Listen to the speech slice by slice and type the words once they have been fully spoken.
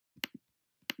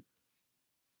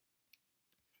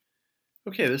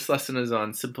Okay, this lesson is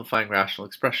on simplifying rational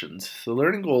expressions. So the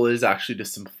learning goal is actually to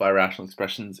simplify rational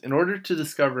expressions in order to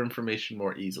discover information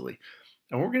more easily.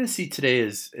 And what we're going to see today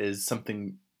is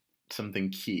something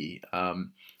key.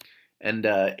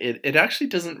 It actually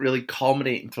doesn't really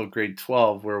culminate until grade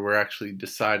 12 where we're actually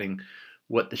deciding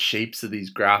what the shapes of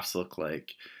these graphs look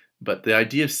like. But the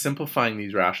idea of simplifying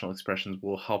these rational expressions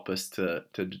will help us to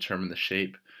determine the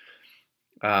shape.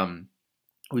 Um,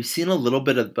 We've seen a little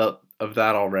bit of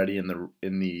that already in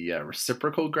the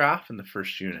reciprocal graph in the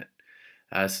first unit.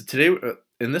 So today,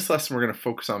 in this lesson, we're going to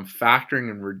focus on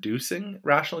factoring and reducing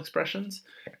rational expressions.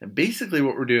 And basically,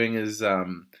 what we're doing is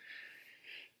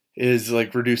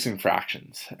like reducing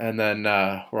fractions, and then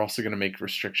we're also going to make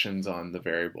restrictions on the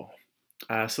variable.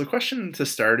 So the question to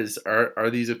start is: Are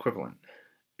these equivalent?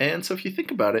 And so if you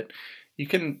think about it, you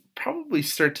can probably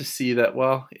start to see that,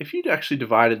 well, if you'd actually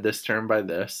divided this term by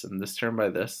this and this term by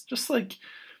this,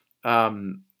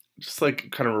 um, just like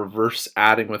kind of reverse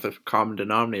adding with a common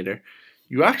denominator,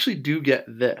 you actually do get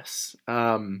this.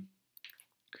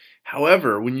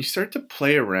 However, when you start to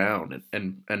play around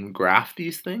and graph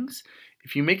these things,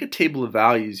 if you make a table of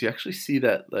values, you actually see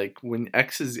that like when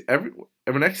x is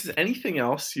anything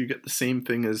else, you get the same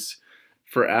thing as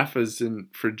for f as in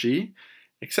for g,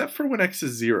 except for when x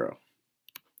is 0.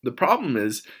 The problem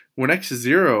is when x is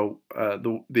 0,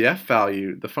 the f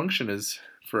value, the function is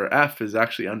for f is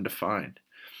actually undefined.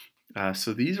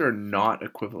 So these are not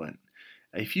equivalent.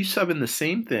 If you sub in the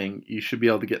same thing, you should be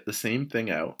able to get the same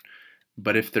thing out.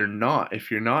 But if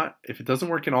it doesn't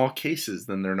work in all cases,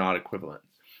 then they're not equivalent.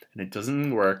 And it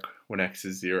doesn't work when x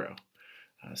is 0.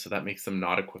 So that makes them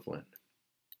not equivalent.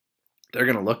 They're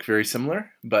going to look very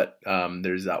similar, but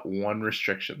there's that one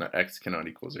restriction that x cannot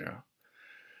equal 0.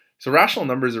 So rational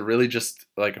numbers are really just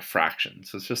like a fraction.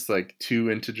 So it's just like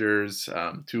two integers,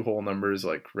 two whole numbers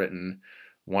like written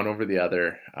one over the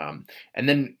other. And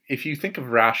then if you think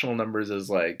of rational numbers as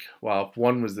like, well, if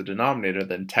one was the denominator,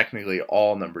 then technically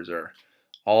all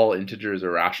integers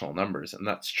are rational numbers, and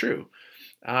that's true.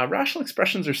 Rational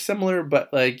expressions are similar,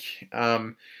 but like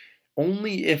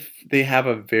only if they have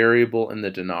a variable in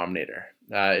the denominator.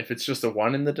 If it's just a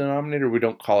 1 in the denominator, we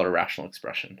don't call it a rational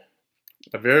expression.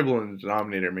 A variable in the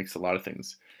denominator makes a lot of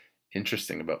things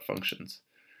interesting about functions.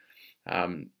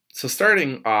 So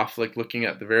starting off, like looking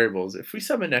at the variables, if we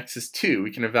sum in x is 2,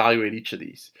 we can evaluate each of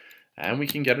these, and we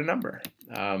can get a number.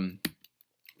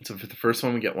 So for the first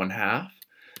one, we get 1/2.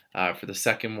 For the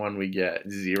second one, we get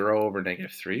 0 over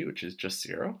 -3, which is just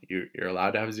 0. You're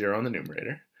allowed to have 0 in the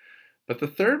numerator. But the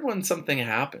third one, something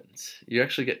happens. You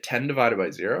actually get 10 divided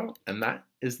by 0, and that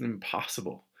is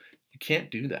impossible. You can't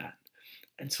do that.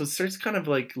 And so it starts kind of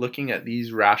like looking at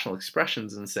these rational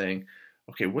expressions and saying,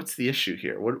 okay, what's the issue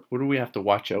here? What do we have to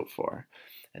watch out for?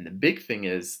 And the big thing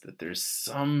is that there's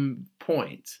some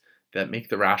points that make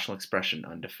the rational expression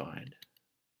undefined.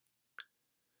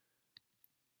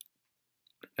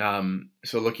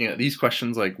 So looking at these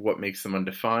questions, like what makes them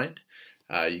undefined,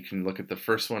 you can look at the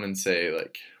first one and say,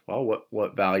 like, well,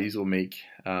 what values will make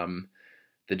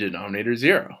the denominator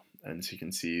 0? And so you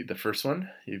can see the first one,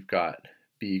 you've got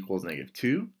b equals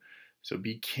 -2, so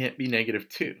b can't be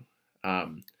 -2.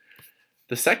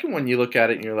 The second one, you look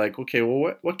at it and you're like, okay,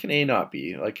 well, what can a not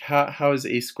be? Like, how is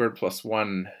a squared plus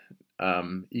 1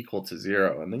 equal to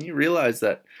 0? And then you realize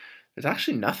that there's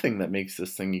actually nothing that makes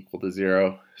this thing equal to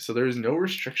 0, so there's no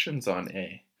restrictions on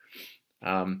a.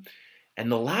 And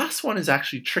the last one is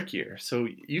actually trickier, so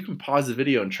you can pause the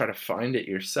video and try to find it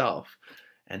yourself.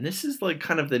 And this is like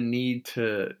kind of the need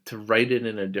to write it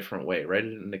in a different way, write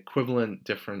it in an equivalent,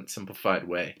 different, simplified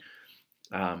way,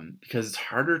 because it's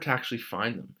harder to actually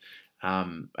find them.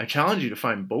 I challenge you to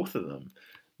find both of them,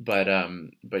 but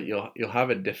you'll have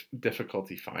a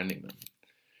difficulty finding them.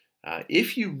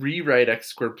 If you rewrite x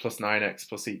squared plus 9x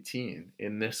plus 18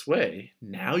 in this way,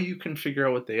 now you can figure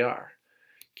out what they are.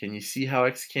 Can you see how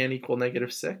x can equal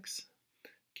 -6?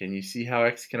 Can you see how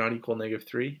x cannot equal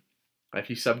 -3? If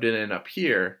you subbed it in up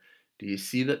here, do you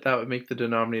see that that would make the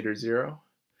denominator 0?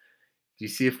 Do you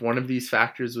see if one of these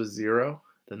factors was 0,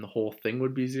 then the whole thing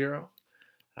would be 0?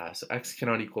 So x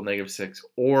cannot equal -6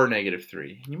 or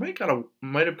 -3. You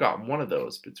might have gotten one of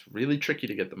those, but it's really tricky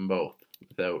to get them both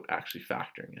without actually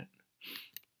factoring it.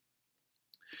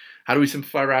 How do we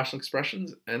simplify rational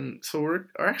expressions? And so we're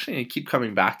actually going to keep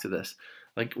coming back to this.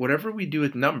 Like whatever we do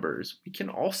with numbers, we can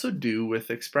also do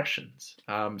with expressions.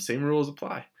 Same rules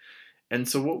apply. And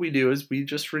so what we do is we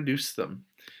just reduce them.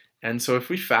 And so if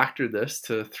we factor this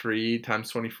to 3 times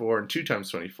 24 and 2 times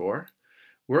 24,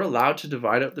 we're allowed to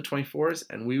divide out the 24s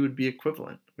and we would be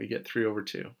equivalent. We get 3 over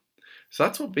 2. So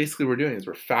that's what basically we're doing, is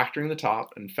we're factoring the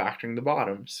top and factoring the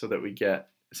bottom so that we get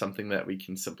something that we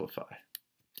can simplify.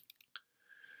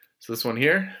 So this one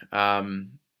here,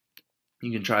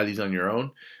 you can try these on your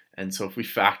own. And so if we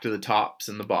factor the tops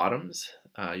and the bottoms,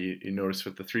 you notice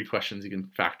with the 3 questions, you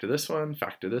can factor this one,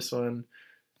 factor this one.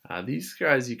 These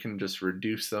guys, you can just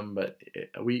reduce them, but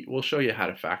we'll show you how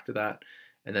to factor that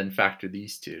and then factor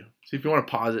these 2. So if you want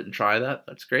to pause it and try that,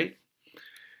 that's great.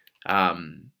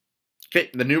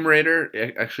 Okay, the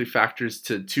numerator actually factors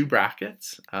to 2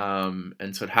 brackets,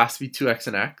 and so it has to be 2x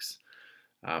and x.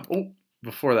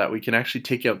 Before that, we can actually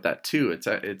take out that 2.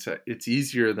 It's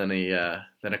easier than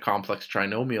a complex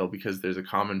trinomial because there's a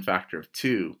common factor of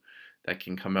 2 that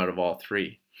can come out of all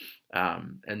 3.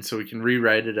 And so we can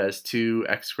rewrite it as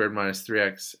 2x squared minus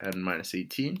 3x and minus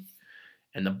 18.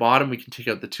 And the bottom, we can take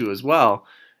out the 2 as well,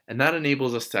 and that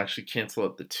enables us to actually cancel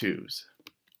out the 2's.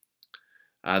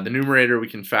 The numerator, we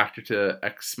can factor to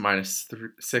x minus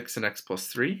 6 and x plus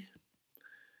 3.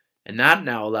 And that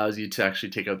now allows you to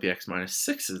actually take out the x minus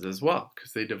 6's as well,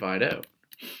 because they divide out.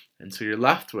 And so you're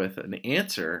left with an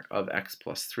answer of x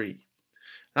plus 3.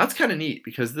 That's kind of neat,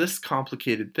 because this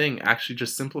complicated thing actually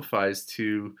just simplifies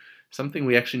to something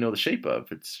we actually know the shape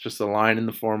of. It's just a line in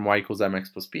the form y equals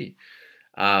mx plus b,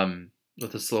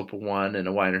 with a slope of 1 and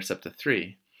a y-intercept of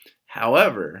 3.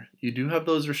 However, you do have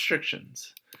those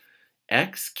restrictions.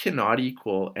 X cannot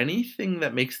equal anything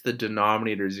that makes the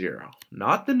denominator 0,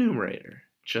 not the numerator,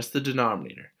 just the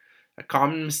denominator. A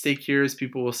common mistake here is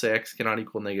people will say x cannot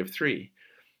equal negative 3,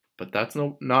 but that's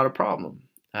not a problem.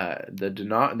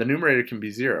 The numerator can be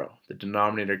 0, the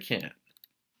denominator can't,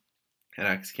 and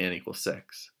x can't equal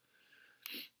 6.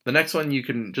 The next one, you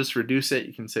can just reduce it.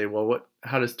 You can say, well,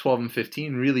 how does 12 and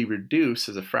 15 really reduce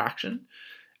as a fraction?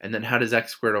 And then how does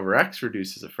x squared over x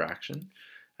reduce as a fraction?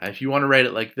 If you want to write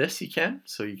it like this, you can.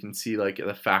 So you can see like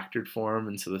the factored form,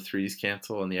 and so the 3's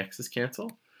cancel and the x's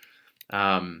cancel.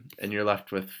 And you're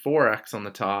left with 4x on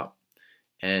the top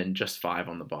and just 5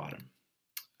 on the bottom.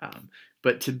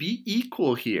 But to be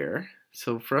equal here,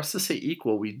 so for us to say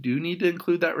equal, we do need to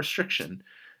include that restriction.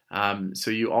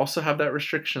 So you also have that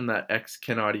restriction that x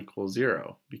cannot equal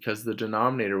 0, because the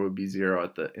denominator would be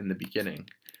 0 in the beginning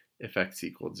if x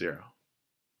equaled 0.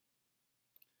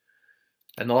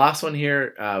 And the last one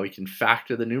here, we can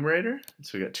factor the numerator.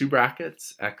 So we got 2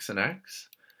 brackets, x and x,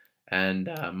 and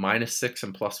minus 6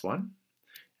 and plus 1.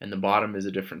 And the bottom is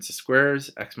a difference of squares,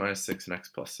 x minus 6 and x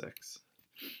plus 6.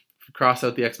 If we cross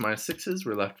out the x minus 6's,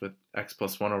 we're left with x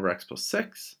plus 1 over x plus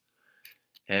 6.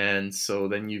 And so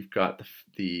then you've got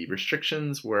the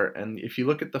restrictions and if you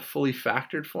look at the fully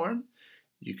factored form,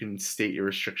 you can state your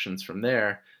restrictions from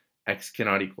there. X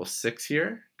cannot equal 6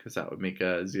 here, because that would make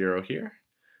a 0 here,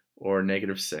 or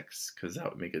negative 6, because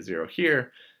that would make a 0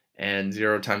 here, and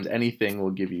 0 times anything will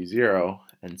give you 0,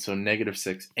 and so negative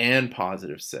 6 and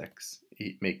positive 6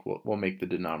 will make the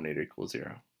denominator equal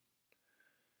 0.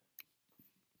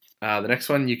 The next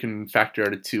one, you can factor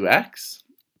out a 2x,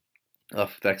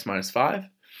 left with x minus 5.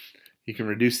 You can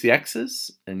reduce the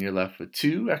x's, and you're left with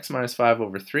 2x minus 5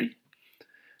 over 3.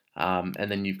 And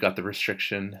then you've got the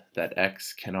restriction that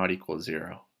x cannot equal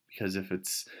 0, because if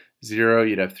it's 0,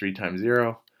 you'd have 3 times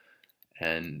 0,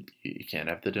 and you can't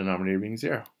have the denominator being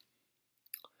 0.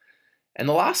 And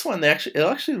the last one, it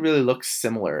actually really looks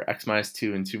similar, x minus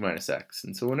 2 and 2 minus x.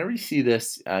 And so whenever you see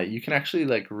this, you can actually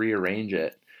like rearrange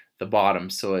it, the bottom,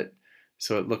 so it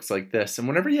looks like this. And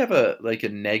whenever you have a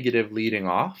negative leading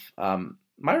off,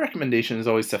 my recommendation is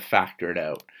always to factor it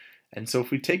out. And so if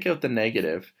we take out the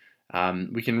negative,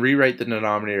 we can rewrite the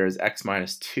denominator as x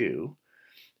minus 2,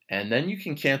 and then you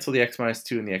can cancel the x minus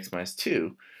 2 and the x minus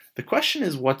 2. The question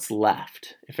is, what's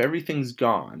left? If everything's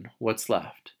gone, what's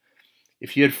left?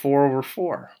 If you had 4 over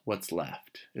 4, what's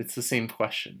left? It's the same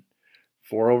question.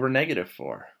 4 over negative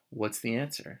 4, what's the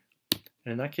answer?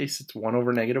 And in that case, it's 1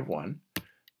 over negative 1,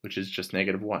 which is just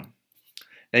negative 1.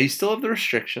 Now you still have the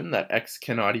restriction that x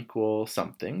cannot equal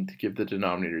something to give the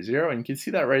denominator 0, and you can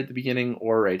see that right at the beginning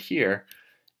or right here,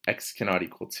 x cannot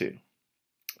equal 2.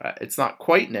 It's not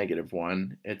quite negative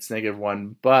 1, it's negative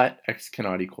 1, but x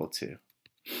cannot equal 2.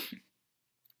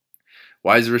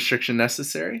 Why is the restriction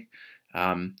necessary?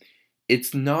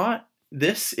 It's not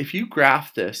this. If you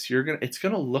graph this, it's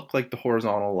gonna look like the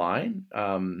horizontal line,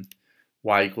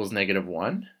 y equals negative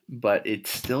 1, but it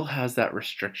still has that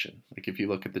restriction. Like if you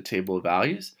look at the table of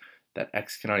values, that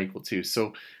x cannot equal 2.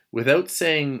 So without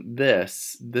saying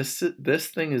this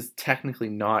thing is technically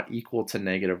not equal to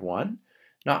negative 1.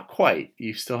 Not quite.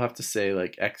 You still have to say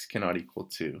like x cannot equal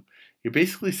 2. You're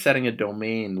basically setting a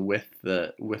domain with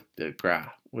the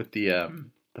graph, with the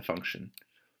function.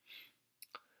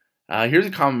 Here's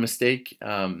a common mistake.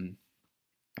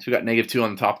 So we got negative 2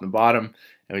 on the top and the bottom,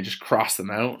 and we just cross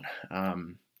them out.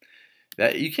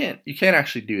 That you can't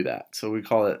actually do that. So we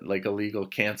call it like illegal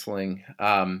canceling.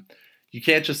 You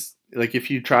can't just like if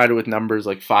you tried it with numbers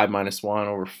like 5 - 1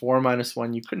 over 4 -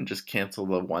 1, you couldn't just cancel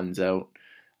the ones out.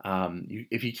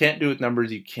 If you can't do it with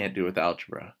numbers, you can't do it with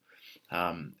algebra.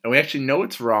 And we actually know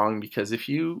it's wrong because if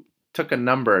you took a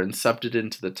number and subbed it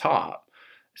into the top,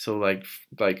 so like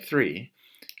 3,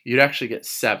 you'd actually get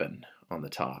 7 on the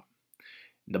top.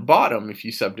 In the bottom, if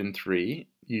you subbed in 3,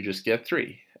 you just get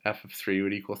 3. F of 3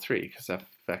 would equal 3 because f of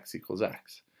x equals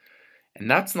x. And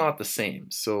that's not the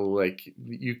same. So like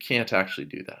you can't actually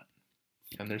do that.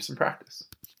 And there's some practice.